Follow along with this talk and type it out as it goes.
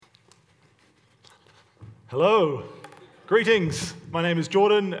Hello, greetings. My name is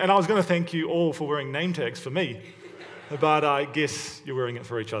Jordan, and I was going to thank you all for wearing name tags for me, but I guess you're wearing it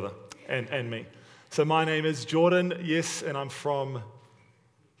for each other and me. So my name is Jordan, yes, and I'm from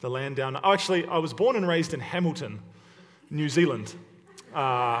the land down. Oh, actually, I was born and raised in Hamilton, New Zealand,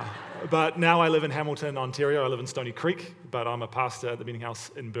 but now I live in Hamilton, Ontario. I live in Stoney Creek, but I'm a pastor at the Meeting House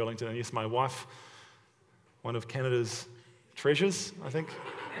in Burlington, and yes, my wife, one of Canada's treasures, I think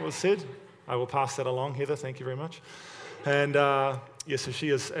it was said. I will pass that along, Heather, thank you very much. And so she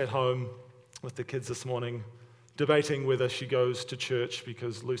is at home with the kids this morning, debating whether she goes to church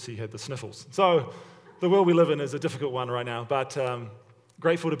because Lucy had the sniffles. So the world we live in is a difficult one right now, but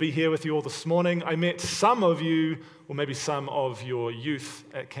grateful to be here with you all this morning. I met some of you, or maybe some of your youth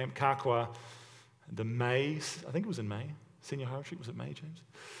at Camp Kakwa, I think it was in May, Senior High Retreat. Was it May, James?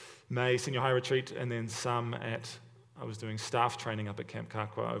 May, Senior High Retreat, and then some I was doing staff training up at Camp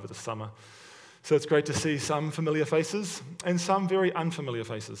Kakwa over the summer. So it's great to see some familiar faces and some very unfamiliar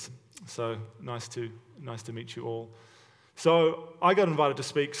faces. So nice to meet you all. So I got invited to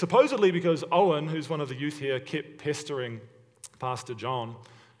speak, supposedly because Owen, who's one of the youth here, kept pestering Pastor John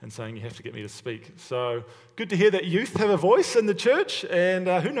and saying, you have to get me to speak. So good to hear that youth have a voice in the church, and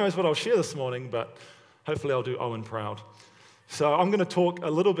who knows what I'll share this morning, but hopefully I'll do Owen proud. So I'm going to talk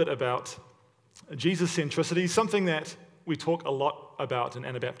a little bit about Jesus centricity, something that we talk a lot about in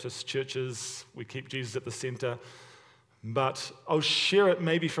Anabaptist churches. We keep Jesus at the center, but I'll share it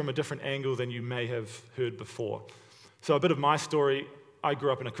maybe from a different angle than you may have heard before. So a bit of my story: I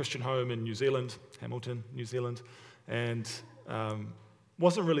grew up in a Christian home in New Zealand, Hamilton, New Zealand, and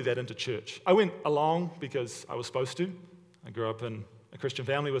wasn't really that into church. I went along because I was supposed to. I grew up in a Christian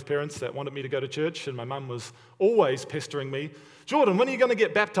family with parents that wanted me to go to church, and my mum was always pestering me, Jordan, when are you going to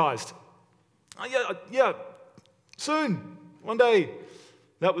get baptized? Yeah, soon, one day.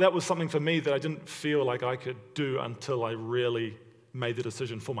 That was something for me that I didn't feel like I could do until I really made the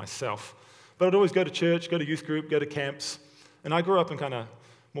decision for myself. But I'd always go to church, go to youth group, go to camps, and I grew up in kind of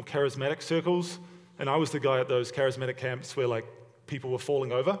more charismatic circles, and I was the guy at those charismatic camps where like people were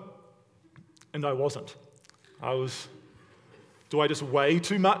falling over, and I wasn't. Do I just weigh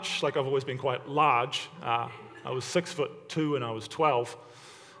too much? Like I've always been quite large. I was 6'2" and I was 12.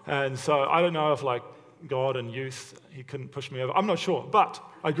 And so I don't know if like God and youth, he couldn't push me over. I'm not sure. But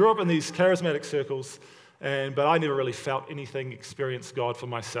I grew up in these charismatic circles, but I never really felt anything, experienced God for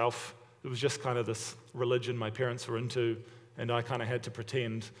myself. It was just kind of this religion my parents were into, and I kind of had to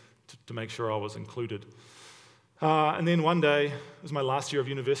pretend to make sure I was included. And then one day, it was my last year of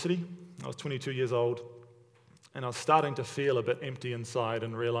university. I was 22 years old, and I was starting to feel a bit empty inside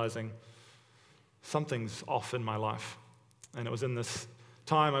and realizing something's off in my life. And it was in this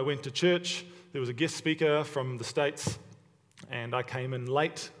time I went to church. There was a guest speaker from the States, and I came in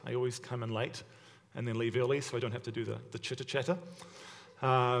late. I always come in late and then leave early so I don't have to do the chitter-chatter.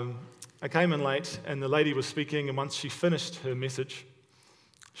 I came in late, and the lady was speaking, and once she finished her message,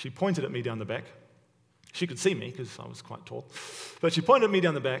 she pointed at me down the back. She could see me because I was quite tall, but she pointed at me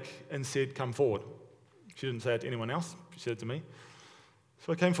down the back and said, come forward. She didn't say it to anyone else. She said it to me.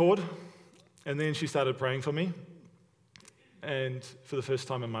 So I came forward, and then she started praying for me. And for the first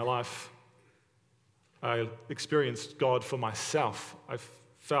time in my life, I experienced God for myself. I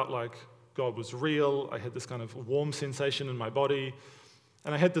felt like God was real. I had this kind of warm sensation in my body.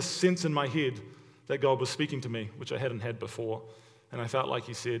 And I had this sense in my head that God was speaking to me, which I hadn't had before. And I felt like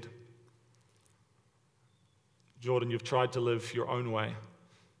he said, Jordan, you've tried to live your own way,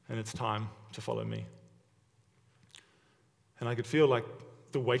 and it's time to follow me. And I could feel like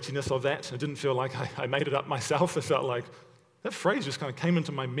the weightiness of that. It didn't feel like I made it up myself. It felt like that phrase just kind of came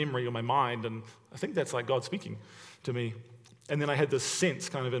into my memory or my mind, and I think that's like God speaking to me. And then I had this sense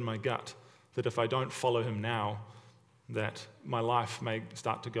kind of in my gut that if I don't follow him now, that my life may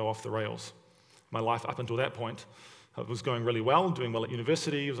start to go off the rails. My life up until that point was going really well, doing well at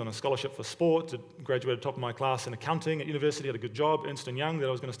university, was on a scholarship for sport, graduated top of my class in accounting at university, had a good job, Ernst & Young, that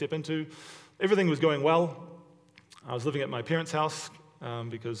I was going to step into. Everything was going well. I was living at my parents' house, so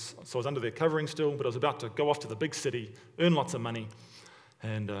I was under their covering still, but I was about to go off to the big city, earn lots of money,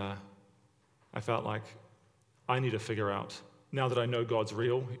 and I felt like I need to figure out, now that I know God's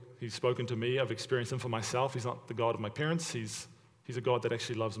real, he's spoken to me, I've experienced him for myself, he's not the God of my parents, he's a God that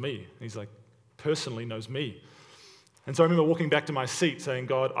actually loves me, he's like, personally knows me. And so I remember walking back to my seat saying,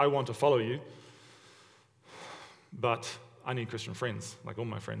 God, I want to follow you, but I need Christian friends, like all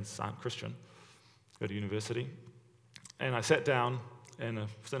my friends aren't Christian, go to university. And I sat down, and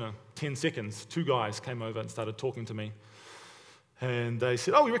within 10 seconds, two guys came over and started talking to me. And they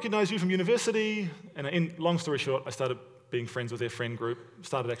said, we recognize you from university. And long story short, I started being friends with their friend group,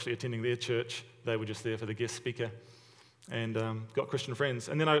 started actually attending their church. They were just there for the guest speaker, and got Christian friends.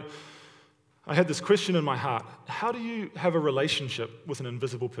 And then I had this question in my heart: how do you have a relationship with an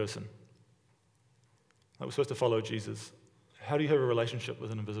invisible person? Like, we're supposed to follow Jesus. How do you have a relationship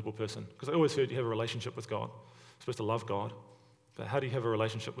with an invisible person? Because I always heard you have a relationship with God. You're supposed to love God. But how do you have a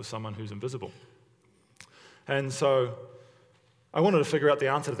relationship with someone who's invisible? And so I wanted to figure out the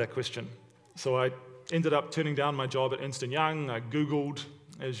answer to that question. So I ended up turning down my job at Ernst & Young. I Googled,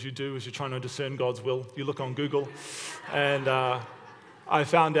 as you do, as you're trying to discern God's will. You look on Google. And I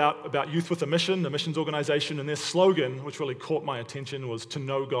found out about Youth with a Mission, the missions organization, and their slogan, which really caught my attention, was to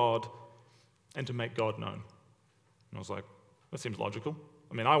know God and to make God known. And I was like, that seems logical.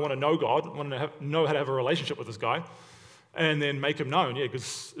 I mean, I want to know God, I want to know how to have a relationship with this guy, and then make him known. Yeah,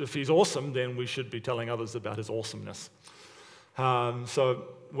 because if he's awesome, then we should be telling others about his awesomeness. So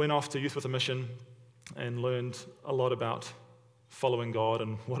went off to Youth with a Mission and learned a lot about following God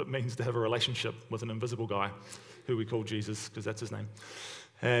and what it means to have a relationship with an invisible guy who we call Jesus, because that's his name.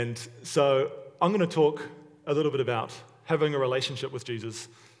 And so I'm going to talk a little bit about having a relationship with Jesus.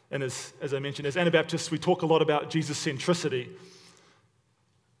 And as I mentioned, as Anabaptists, we talk a lot about Jesus centricity.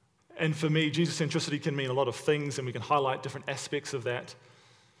 And for me, Jesus centricity can mean a lot of things, and we can highlight different aspects of that.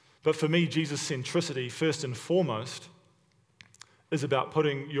 But for me, Jesus centricity, first and foremost, is about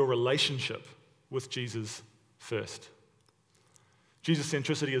putting your relationship with Jesus first. Jesus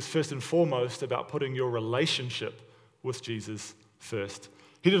centricity is first and foremost about putting your relationship with Jesus first.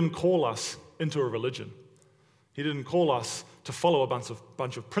 He didn't call us into a religion. He didn't call us to follow a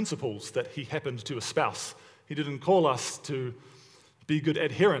bunch of principles that he happened to espouse. He didn't call us to be good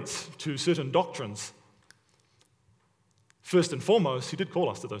adherents to certain doctrines. First and foremost, he did call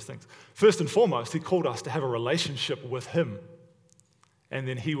us to those things. First and foremost, he called us to have a relationship with him. And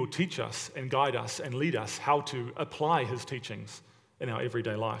then he will teach us and guide us and lead us how to apply his teachings in our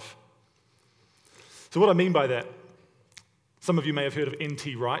everyday life. So what I mean by that, some of you may have heard of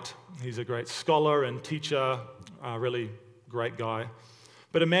N.T. Wright. He's a great scholar and teacher, a really great guy.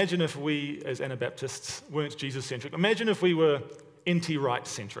 But imagine if we, as Anabaptists, weren't Jesus-centric. Imagine if we were N.T.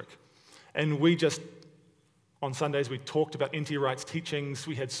 Wright-centric. And we just, on Sundays, we talked about N.T. Wright's teachings.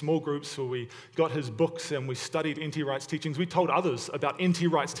 We had small groups where we got his books and we studied N.T. Wright's teachings. We told others about N.T.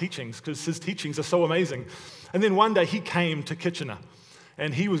 Wright's teachings because his teachings are so amazing. And then one day he came to Kitchener.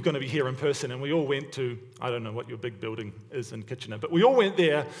 And he was going to be here in person, and we all went to, I don't know what your big building is in Kitchener, but we all went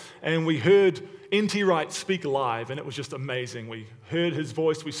there, and we heard N.T. Wright speak live, and it was just amazing. We heard his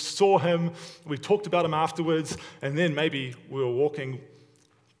voice, we saw him, we talked about him afterwards, and then maybe we were walking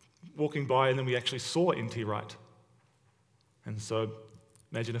by, and then we actually saw N.T. Wright. And so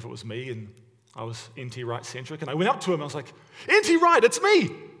imagine if it was me, and I was N.T. Wright-centric, and I went up to him, and I was like, N.T. Wright, it's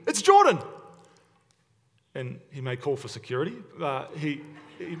me, it's Jordan. And he may call for security. He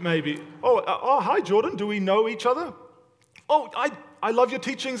may be, hi, Jordan, do we know each other? Oh, I love your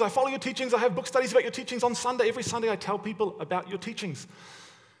teachings. I follow your teachings. I have book studies about your teachings on Sunday. Every Sunday I tell people about your teachings.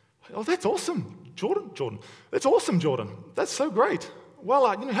 Oh, that's awesome, Jordan. That's awesome, Jordan. That's so great. Well,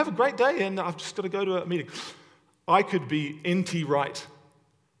 have a great day, and I've just got to go to a meeting. I could be N.T. Wright,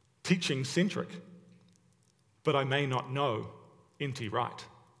 teaching-centric, but I may not know N.T. Wright.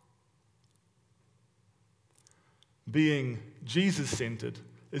 Being Jesus-centered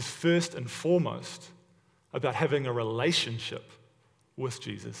is first and foremost about having a relationship with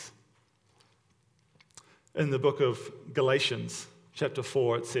Jesus. In the book of Galatians, chapter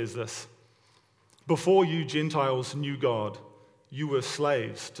 4, it says this: "Before you Gentiles knew God, you were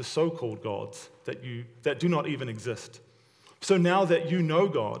slaves to so-called gods that do not even exist. So now that you know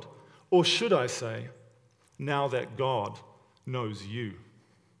God, or should I say, now that God knows you."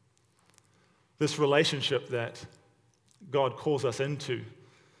 This relationship that God calls us into,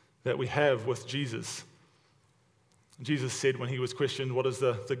 that we have with Jesus. Jesus said when he was questioned, what is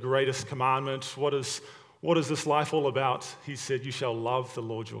the greatest commandment? What is this life all about? He said, you shall love the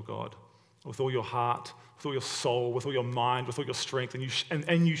Lord your God with all your heart, with all your soul, with all your mind, with all your strength,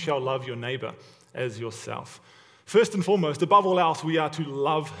 and you shall love your neighbor as yourself. First and foremost, above all else, we are to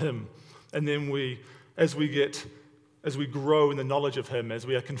love him. And then as we grow in the knowledge of him, as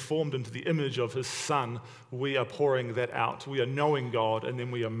we are conformed into the image of his Son, we are pouring that out. We are knowing God, and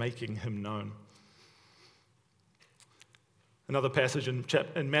then we are making him known. Another passage in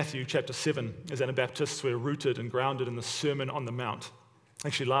Matthew chapter 7, as Anabaptists, we're rooted and grounded in the Sermon on the Mount.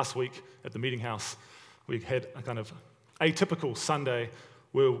 Actually, last week at the meeting house, we had a kind of atypical Sunday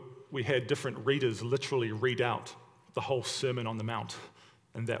where we had different readers literally read out the whole Sermon on the Mount.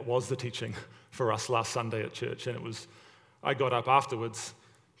 And that was the teaching for us last Sunday at church. And I got up afterwards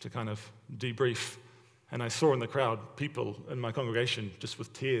to kind of debrief And I saw in the crowd people in my congregation just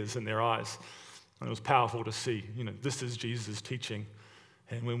with tears in their eyes. And it was powerful to see, this is Jesus' teaching.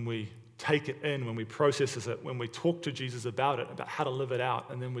 And when we take it in, when we process it, when we talk to Jesus about it, about how to live it out,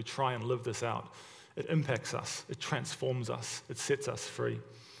 and then we try and live this out, it impacts us, it transforms us, it sets us free.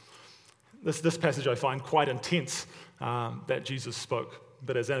 This passage I find quite intense that Jesus spoke.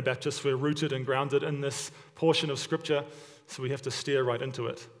 But as Anabaptists, we're rooted and grounded in this portion of Scripture, so we have to stare right into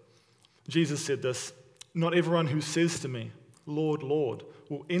it. Jesus said this, "Not everyone who says to me, 'Lord, Lord,'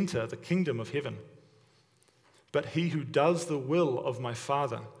 will enter the kingdom of heaven, but he who does the will of my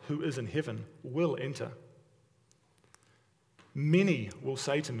Father who is in heaven will enter. Many will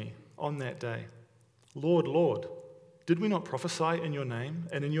say to me on that day, 'Lord, Lord, did we not prophesy in your name,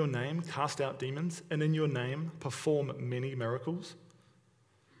 and in your name cast out demons, and in your name perform many miracles?'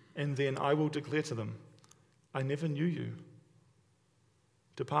 And then I will declare to them, 'I never knew you.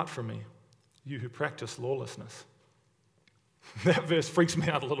 Depart from me, you who practice lawlessness.'" That verse freaks me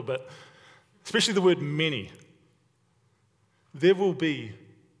out a little bit, especially the word many. There will be,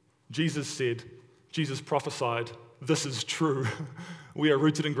 Jesus said, Jesus prophesied, this is true. We are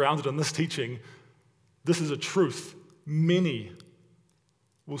rooted and grounded in this teaching. This is a truth. Many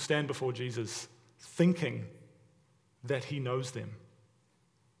will stand before Jesus thinking that he knows them.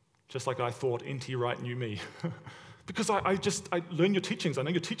 Just like I thought N.T. Wright knew me. Because I learn your teachings. I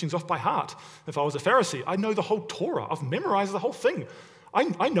know your teachings off by heart. If I was a Pharisee, I know the whole Torah. I've memorized the whole thing.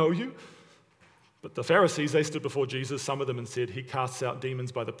 I know you. But the Pharisees, they stood before Jesus, some of them, and said, "He casts out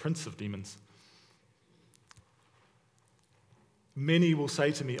demons by the prince of demons." Many will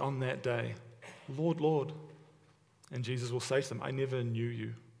say to me on that day, "Lord, Lord." And Jesus will say to them, "I never knew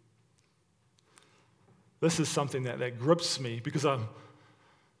you." This is something that grips me because I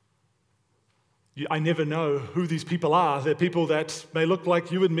never know who these people are. They're people that may look like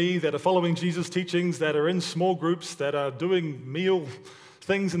you and me, that are following Jesus' teachings, that are in small groups, that are doing meal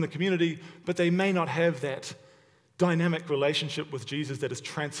things in the community, but they may not have that dynamic relationship with Jesus that is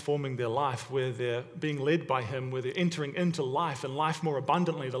transforming their life, where they're being led by him, where they're entering into life and life more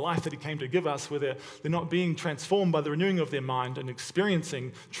abundantly, the life that he came to give us, where they're not being transformed by the renewing of their mind and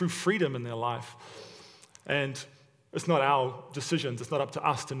experiencing true freedom in their life. And it's not our decisions. It's not up to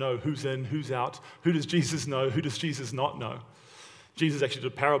us to know who's in, who's out. Who does Jesus know? Who does Jesus not know? Jesus actually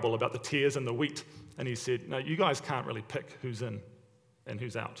did a parable about the tares and the wheat, and he said, "No, you guys can't really pick who's in and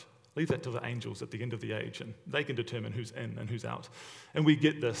who's out. Leave that to the angels at the end of the age, and they can determine who's in and who's out." And we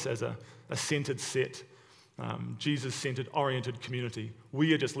get this as a centered set, Jesus-centered, oriented community.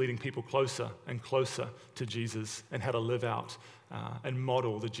 We are just leading people closer and closer to Jesus and how to live out and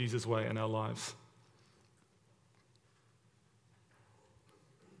model the Jesus way in our lives.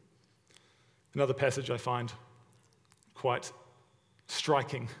 Another passage I find quite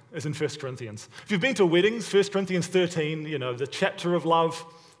striking is in 1 Corinthians. If you've been to weddings, 1 Corinthians 13, the chapter of love,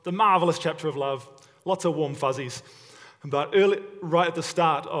 the marvelous chapter of love, lots of warm fuzzies. But right at the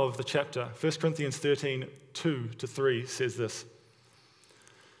start of the chapter, 1 Corinthians 13, 2-3 says this: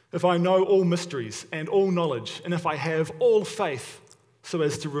 "If I know all mysteries and all knowledge, and if I have all faith so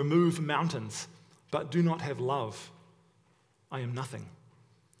as to remove mountains, but do not have love, I am nothing.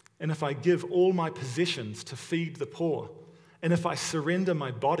 And if I give all my possessions to feed the poor, and if I surrender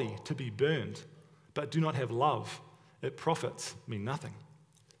my body to be burned, but do not have love, it profits me nothing."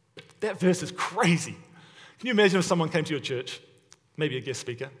 That verse is crazy. Can you imagine if someone came to your church, maybe a guest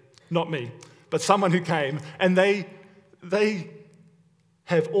speaker, not me, but someone who came, and they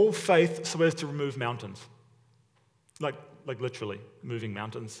have all faith so as to remove mountains, like literally moving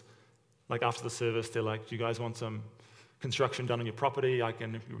mountains. Like after the service, they're like, "Do you guys want some construction done on your property? I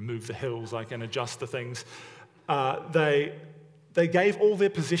can remove the hills, I can adjust the things." They gave all their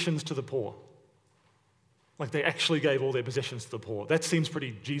possessions to the poor. Like they actually gave all their possessions to the poor. That seems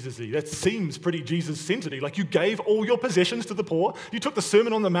pretty Jesus-y. That seems pretty Jesus-centered-y. Like you gave all your possessions to the poor. You took the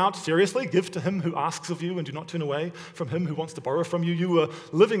Sermon on the Mount seriously. Give to him who asks of you and do not turn away from him who wants to borrow from you. You were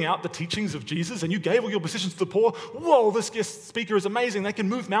living out the teachings of Jesus and you gave all your possessions to the poor. Whoa, this guest speaker is amazing. They can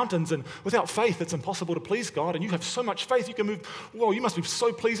move mountains, and without faith it's impossible to please God. And you have so much faith you can move. Whoa, you must be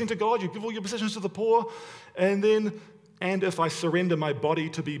so pleasing to God. You give all your possessions to the poor. And if I surrender my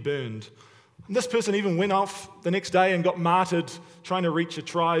body to be burned. And this person even went off the next day and got martyred trying to reach a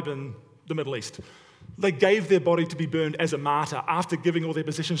tribe in the Middle East. They gave their body to be burned as a martyr after giving all their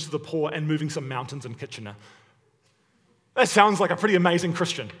possessions to the poor and moving some mountains in Kitchener. That sounds like a pretty amazing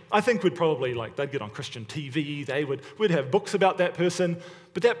Christian. I think we'd probably, they'd get on Christian TV, we'd have books about that person,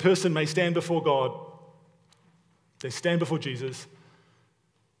 but that person may stand before God. They stand before Jesus,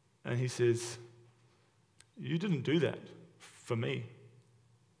 and he says, "You didn't do that for me.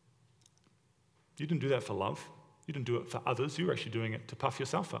 You didn't do that for love. You didn't do it for others. You were actually doing it to puff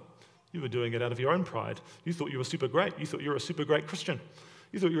yourself up. You were doing it out of your own pride. You thought you were super great. You thought you were a super great Christian.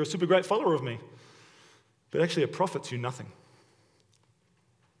 You thought you were a super great follower of me. But actually it profits you nothing.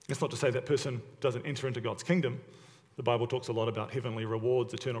 It's not to say that person doesn't enter into God's kingdom. The Bible talks a lot about heavenly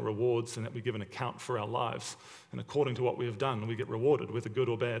rewards, eternal rewards, and that we give an account for our lives. And according to what we have done, we get rewarded, whether good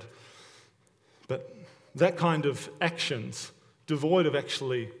or bad. But that kind of actions, devoid of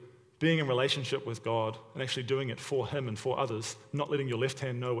actually being in relationship with God and actually doing it for Him and for others, not letting your left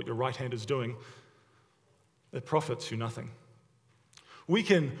hand know what your right hand is doing, it profits you nothing. We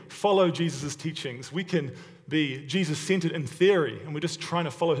can follow Jesus' teachings. We can be Jesus-centered in theory, and we're just trying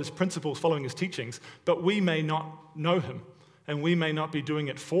to follow His principles, following His teachings, but we may not know Him, and we may not be doing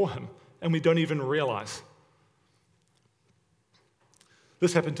it for Him, and we don't even realize.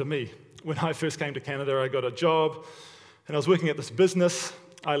 This happened to me. When I first came to Canada, I got a job, and I was working at this business.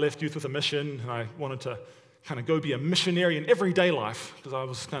 I left Youth with a Mission, and I wanted to kind of go be a missionary in everyday life, because I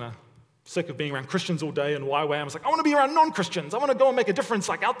was kind of sick of being around Christians all day and YWAM. I was like, I want to be around non-Christians. I want to go and make a difference,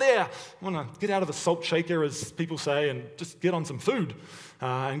 like out there. I want to get out of the salt shaker, as people say, and just get on some food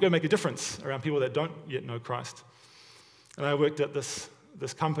and go make a difference around people that don't yet know Christ. And I worked at this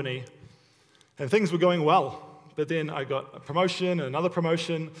company, and things were going well. But then I got a promotion and another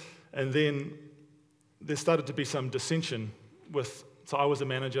promotion, and then there started to be some dissension with, so I was a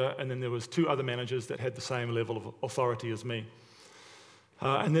manager, and then there was two other managers that had the same level of authority as me.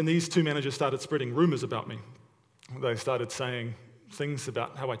 And then these two managers started spreading rumors about me. They started saying things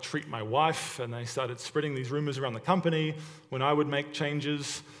about how I treat my wife, and they started spreading these rumors around the company. When I would make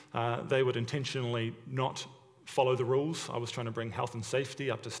changes, they would intentionally not follow the rules. I was trying to bring health and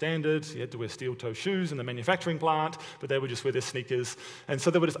safety up to standards. You had to wear steel-toe shoes in the manufacturing plant, but they would just wear their sneakers. And so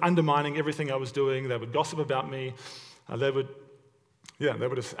they were just undermining everything I was doing. They would gossip about me. They were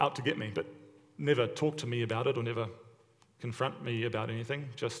just out to get me, but never talk to me about it or never confront me about anything,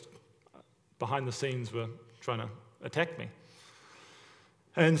 just behind the scenes were trying to attack me.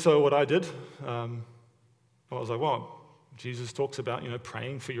 And so what I did, I was like, well, Jesus talks about,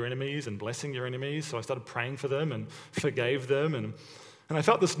 praying for your enemies and blessing your enemies. So I started praying for them and forgave them. And I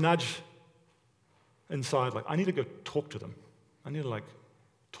felt this nudge inside, like, I need to go talk to them. I need to,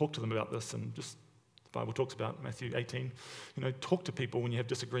 talk to them about this. And just, the Bible talks about Matthew 18, talk to people when you have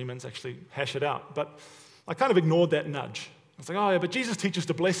disagreements, actually hash it out. But I kind of ignored that nudge. I was like, oh yeah, but Jesus teaches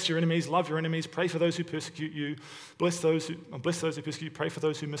to bless your enemies, love your enemies, pray for those who persecute you, bless those who persecute you, pray for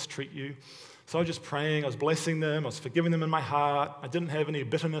those who mistreat you. So I was just praying, I was blessing them, I was forgiving them in my heart. I didn't have any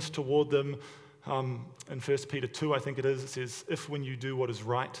bitterness toward them. In 1 Peter 2, I think it says, if when you do what is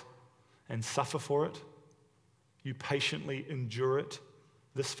right and suffer for it, you patiently endure it,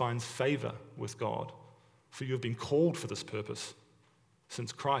 this finds favor with God, for you have been called for this purpose,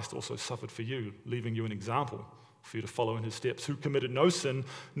 since Christ also suffered for you, leaving you an example for you to follow in His steps, who committed no sin,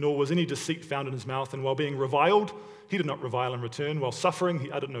 nor was any deceit found in His mouth, and while being reviled, He did not revile in return. While suffering, He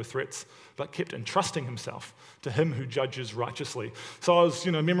uttered no threats, but kept entrusting Himself to Him who judges righteously. So I was,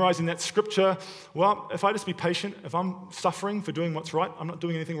 memorizing that scripture. Well, if I just be patient, if I'm suffering for doing what's right, I'm not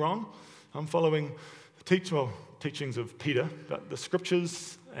doing anything wrong. I'm following teachings of Peter, but the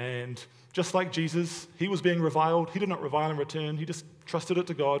scriptures, and just like Jesus, He was being reviled. He did not revile in return. He just trusted it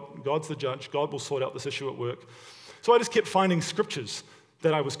to God. God's the judge. God will sort out this issue at work. So I just kept finding scriptures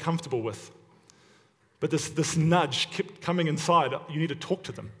that I was comfortable with. But this nudge kept coming inside. You need to talk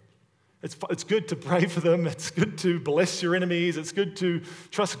to them. It's good to pray for them. It's good to bless your enemies. It's good to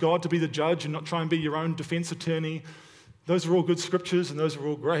trust God to be the judge and not try and be your own defense attorney. Those are all good scriptures, and those are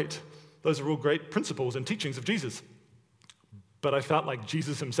all great. Those are all great principles and teachings of Jesus. But I felt like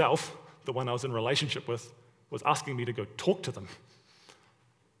Jesus Himself, the one I was in relationship with, was asking me to go talk to them.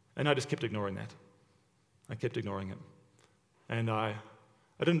 And I just kept ignoring that. I kept ignoring it. And I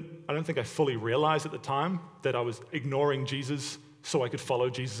don't think I fully realized at the time that I was ignoring Jesus so I could follow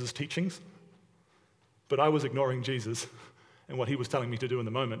Jesus' teachings. But I was ignoring Jesus and what He was telling me to do in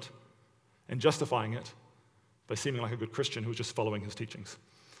the moment and justifying it by seeming like a good Christian who was just following His teachings.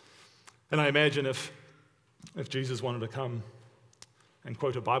 And I imagine if Jesus wanted to come and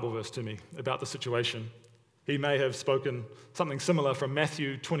quote a Bible verse to me about the situation, He may have spoken something similar from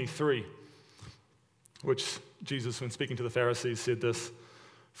Matthew 23, which Jesus, when speaking to the Pharisees, said this,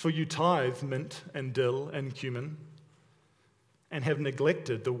 "For you tithe mint and dill and cumin, and have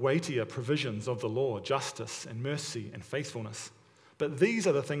neglected the weightier provisions of the law, justice and mercy and faithfulness. But these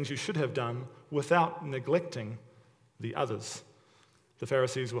are the things you should have done without neglecting the others." The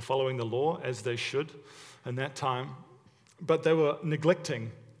Pharisees were following the law as they should in that time, but they were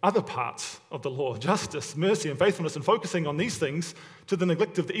neglecting other parts of the law, justice, mercy, and faithfulness, and focusing on these things to the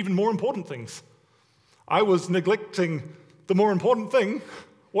neglect of the even more important things, I was neglecting the more important thing,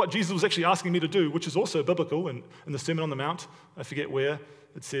 what Jesus was actually asking me to do, which is also biblical in the Sermon on the Mount. I forget where.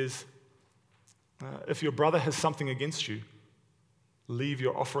 It says, if your brother has something against you, leave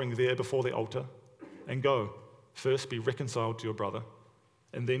your offering there before the altar and go. First be reconciled to your brother,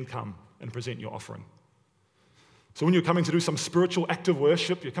 and then come and present your offering. So when you're coming to do some spiritual act of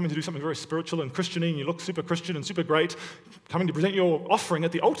worship, you're coming to do something very spiritual and Christian-y, and you look super Christian and super great, coming to present your offering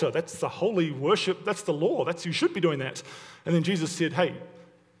at the altar, that's the holy worship, that's the law, you should be doing that. And then Jesus said, hey,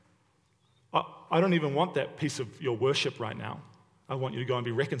 I don't even want that piece of your worship right now. I want you to go and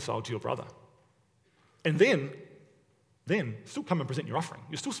be reconciled to your brother. And then still come and present your offering.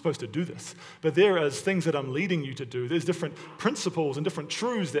 You're still supposed to do this. But there is things that I'm leading you to do. There's different principles and different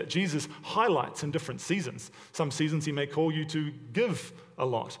truths that Jesus highlights in different seasons. Some seasons he may call you to give a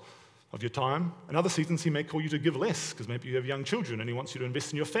lot of your time. In other seasons he may call you to give less, because maybe you have young children and he wants you to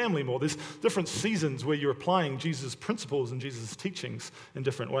invest in your family more. There's different seasons where you're applying Jesus' principles and Jesus' teachings in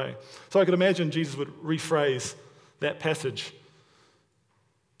different way. So I could imagine Jesus would rephrase that passage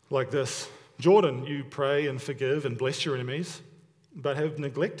like this. Jordan, you pray and forgive and bless your enemies, but have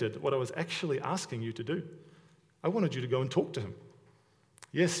neglected what I was actually asking you to do. I wanted you to go and talk to him.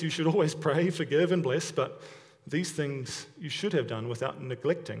 Yes, you should always pray, forgive, and bless, but these things you should have done without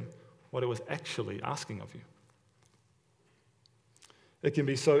neglecting what I was actually asking of you. It can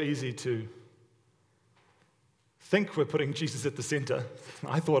be so easy to think we're putting Jesus at the center.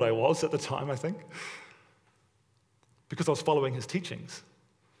 I thought I was at the time, I think, because I was following his teachings.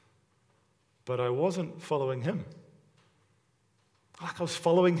 But I wasn't following him. Like I was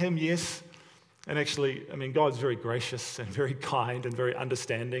following him, yes. And actually, God's very gracious and very kind and very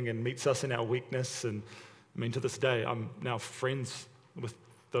understanding and meets us in our weakness. And to this day, I'm now friends with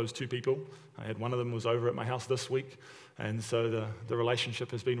those two people. I had one of them was over at my house this week. And so the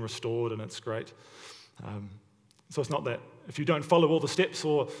relationship has been restored and it's great. So it's not that if you don't follow all the steps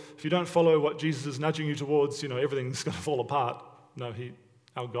or if you don't follow what Jesus is nudging you towards, everything's going to fall apart. No,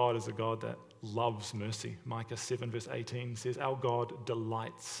 our God is a God that loves mercy. Micah 7 verse 18 says, our God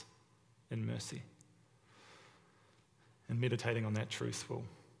delights in mercy. And meditating on that truth will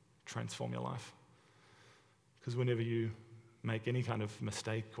transform your life. Because whenever you make any kind of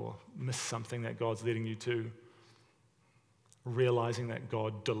mistake or miss something that God's leading you to, realizing that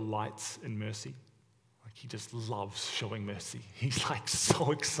God delights in mercy, like he just loves showing mercy. He's like so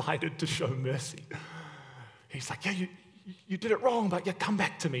excited to show mercy. He's like, yeah, you did it wrong, but come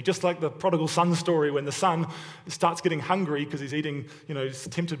back to me. Just like the prodigal son story when the son starts getting hungry because he's eating, he's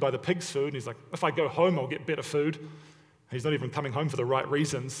tempted by the pig's food. And he's like, if I go home, I'll get better food. He's not even coming home for the right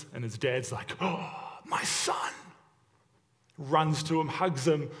reasons. And his dad's like, oh, my son. Runs to him, hugs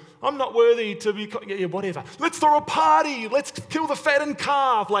him. I'm not worthy to be, whatever. Let's throw a party. Let's kill the fattened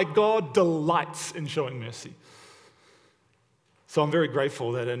calf. Like God delights in showing mercy. So I'm very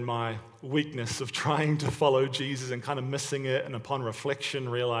grateful that in my weakness of trying to follow Jesus and kind of missing it, and upon reflection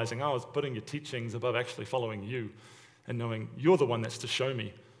realizing, I was putting your teachings above actually following you and knowing you're the one that's to show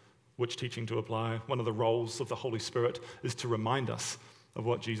me which teaching to apply. One of the roles of the Holy Spirit is to remind us of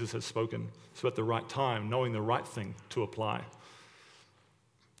what Jesus has spoken, so at the right time, knowing the right thing to apply.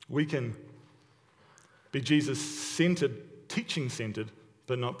 We can be Jesus-centered, teaching-centered,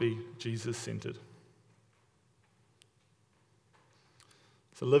 but not be Jesus-centered.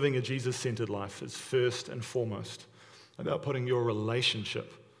 So living a Jesus-centered life is first and foremost about putting your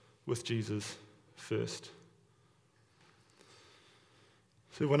relationship with Jesus first.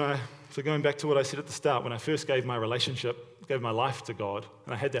 So going back to what I said at the start, when I first gave my life to God,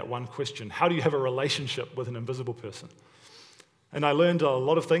 and I had that one question, how do you have a relationship with an invisible person? And I learned a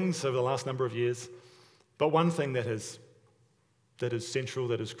lot of things over the last number of years, but one thing that is central,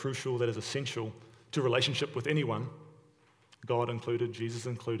 that is crucial, that is essential to relationship with anyone, God included, Jesus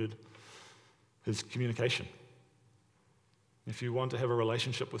included, is communication. If you want to have a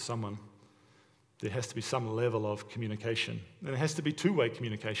relationship with someone, there has to be some level of communication. And it has to be two-way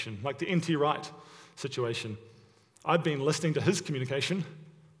communication, like the N.T. Wright situation. I'd been listening to his communication,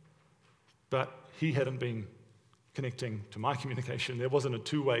 but he hadn't been connecting to my communication. There wasn't a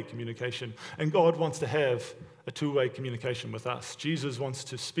two-way communication. And God wants to have a two-way communication with us. Jesus wants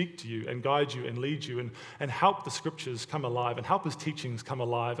to speak to you and guide you and lead you and help the scriptures come alive and help his teachings come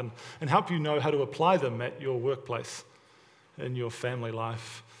alive and help you know how to apply them at your workplace, in your family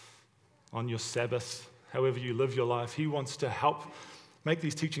life, on your Sabbath, however you live your life. He wants to help make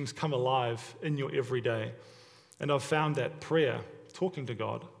these teachings come alive in your everyday. And I've found that prayer, talking to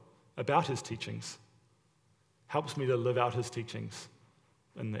God about his teachings, helps me to live out his teachings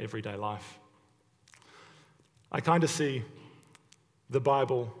in the everyday life. I kind of see the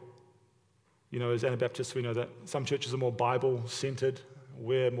Bible You know, as Anabaptists, we know that some churches are more Bible-centered,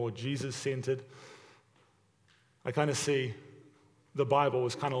 we're more Jesus-centered. I kind of see the Bible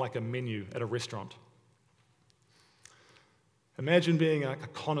as kind of like a menu at a restaurant. Imagine being a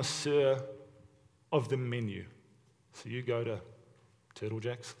connoisseur of the menu. So you go to Turtle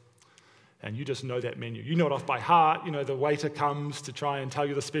Jack's, and you just know that menu. You know it off by heart. You know, the waiter comes to try and tell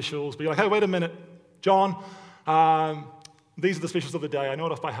you the specials, but you're like, hey, wait a minute, John, these are the specials of the day. I know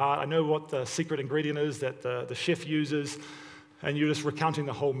it off by heart. I know what the secret ingredient is that the chef uses, and you're just recounting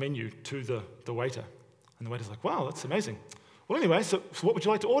the whole menu to the waiter. And the waiter's like, wow, that's amazing. Well, anyway, so what would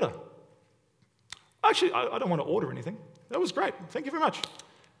you like to order? Actually, I don't want to order anything. That was great. Thank you very much.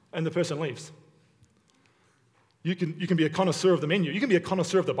 And the person leaves. You can be a connoisseur of the menu. You can be a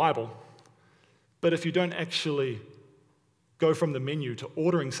connoisseur of the Bible. But if you don't actually go from the menu to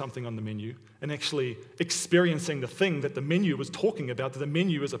ordering something on the menu and actually experiencing the thing that the menu was talking about, that the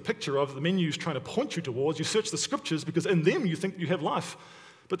menu is a picture of, the menu is trying to point you towards, you search the scriptures because in them you think you have life.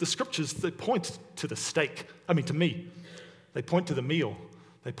 But the scriptures, they point to the steak. To me. They point to the meal.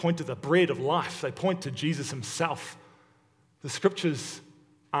 They point to the bread of life. They point to Jesus himself. The scriptures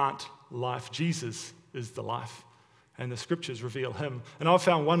aren't life. Jesus is the life. And the scriptures reveal him. And I've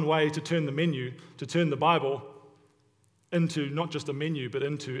found one way to turn the menu, to turn the Bible into not just a menu, but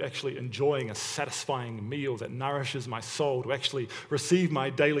into actually enjoying a satisfying meal that nourishes my soul, to actually receive my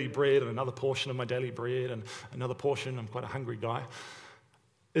daily bread and another portion of my daily bread and another portion, I'm quite a hungry guy,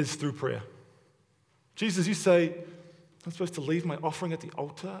 is through prayer. Jesus, you say, I'm supposed to leave my offering at the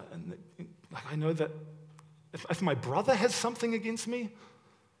altar, and I know that if my brother has something against me,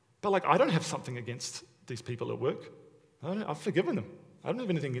 but I don't have something against these people at work. I've forgiven them. I don't have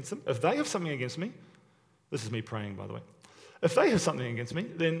anything against them. If they have something against me, this is me praying, by the way. If they have something against me,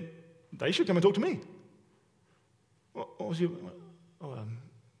 then they should come and talk to me. But your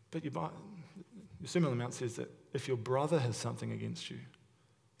Sermon on the Mount says that if your brother has something against you,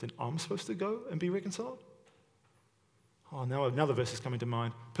 then I'm supposed to go and be reconciled? Oh, now another verse is coming to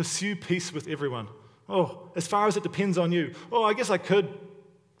mind. Pursue peace with everyone. Oh, as far as it depends on you. Oh, I guess I could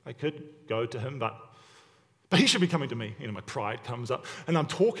go to him, but he should be coming to me. My pride comes up. And I'm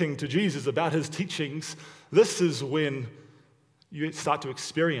talking to Jesus about his teachings. This is when you start to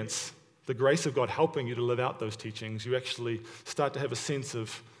experience the grace of God helping you to live out those teachings. You actually start to have a sense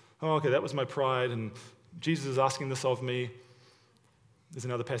of, oh, okay, that was my pride, and Jesus is asking this of me. There's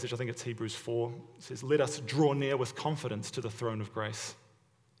another passage, I think it's Hebrews 4. It says, let us draw near with confidence to the throne of grace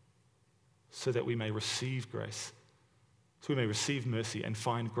so that we may receive grace, so we may receive mercy and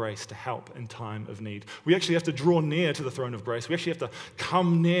find grace to help in time of need. We actually have to draw near to the throne of grace. We actually have to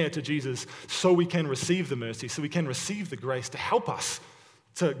come near to Jesus so we can receive the mercy, so we can receive the grace to help us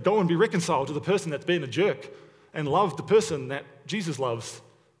to go and be reconciled to the person that's been a jerk and love the person that Jesus loves.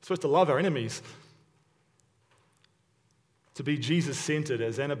 We're supposed to love our enemies. To be Jesus-centered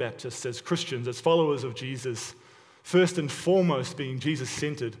as Anabaptists, as Christians, as followers of Jesus, first and foremost being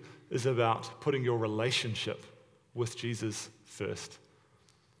Jesus-centered is about putting your relationship with Jesus first.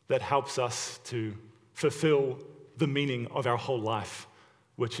 That helps us to fulfill the meaning of our whole life,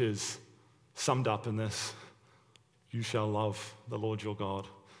 which is summed up in this: you shall love the Lord your God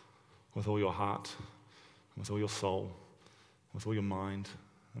with all your heart, with all your soul, with all your mind,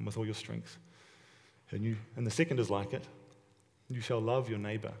 and with all your strength. And the second is like it: you shall love your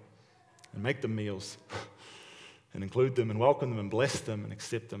neighbor and make them meals and include them and welcome them and bless them and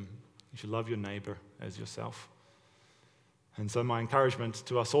accept them. You should love your neighbor as yourself. And so my encouragement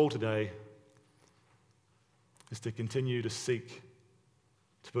to us all today is to continue to seek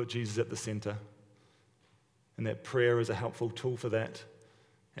to put Jesus at the center, and that prayer is a helpful tool for that,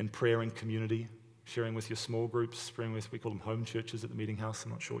 and prayer in community, sharing with your small groups, praying with, we call them home churches at the meeting house,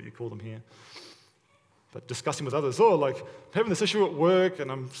 I'm not sure what you call them here. But discussing with others, I'm having this issue at work,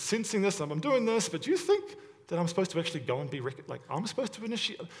 and I'm sensing this, and I'm doing this, but do you think that I'm supposed to actually go and be, I'm supposed to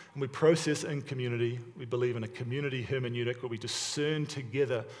initiate? And we process in community. We believe in a community hermeneutic where we discern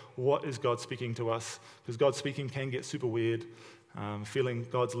together what is God speaking to us, because God speaking can get super weird. Feeling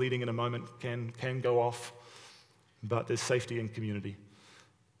God's leading in a moment can go off, but there's safety in community.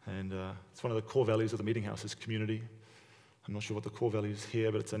 And it's one of the core values of the meeting house is community. I'm not sure what the core value is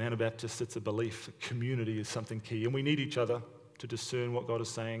here, but it's an Anabaptist, it's a belief. Community is something key, and we need each other to discern what God is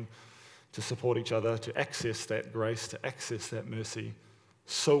saying, to support each other, to access that grace, to access that mercy,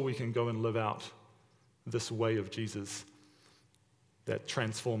 so we can go and live out this way of Jesus that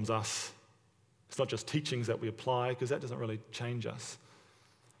transforms us. It's not just teachings that we apply, because that doesn't really change us.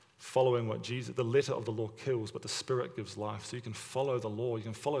 Following what Jesus, the letter of the law kills, but the Spirit gives life. So you can follow the law, you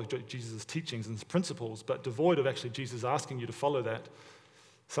can follow Jesus' teachings and his principles, but devoid of actually Jesus asking you to follow that,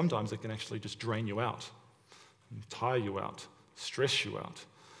 Sometimes it can actually just drain you out, tire you out, stress you out.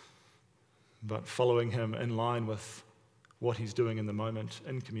 But following him in line with what he's doing in the moment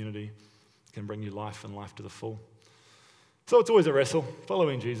in community can bring you life and life to the full. So it's always a wrestle.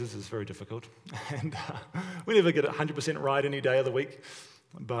 Following Jesus is very difficult. And we never get it 100% right any day of the week,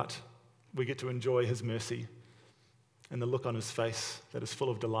 but we get to enjoy his mercy and the look on his face that is full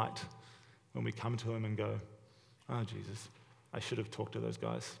of delight when we come to him and go, "Oh, Jesus, I should have talked to those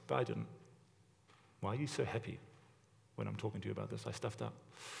guys, but I didn't. Why are you so happy when I'm talking to you about this? I stuffed up."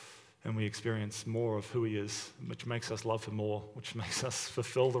 And we experience more of who he is, which makes us love him more, which makes us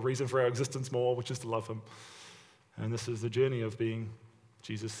fulfill the reason for our existence more, which is to love him. And this is the journey of being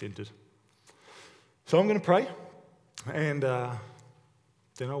Jesus-centered. So I'm going to pray, and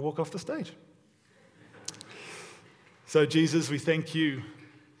then I'll walk off the stage. So Jesus, we thank you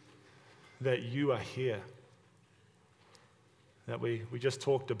that you are here, that we just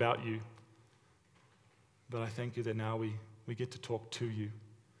talked about you, but I thank you that now we get to talk to you,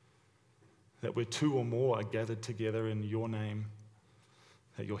 that where two or more are gathered together in your name,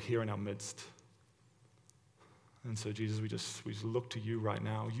 that you're here in our midst. And so, Jesus, we just look to you right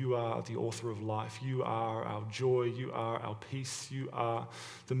now. You are the author of life. You are our joy. You are our peace. You are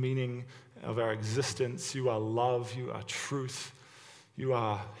the meaning of our existence. You are love. You are truth. You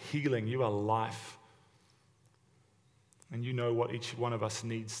are healing. You are life. And you know what each one of us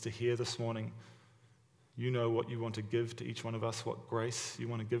needs to hear this morning. You know what you want to give to each one of us, what grace you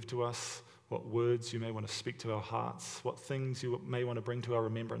want to give to us, what words you may want to speak to our hearts, what things you may want to bring to our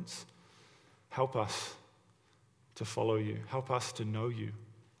remembrance. Help us to follow you. Help us to know you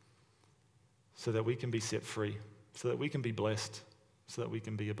so that we can be set free, so that we can be blessed, so that we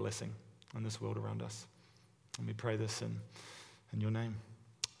can be a blessing in this world around us. And we pray this in your name.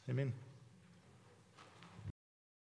 Amen.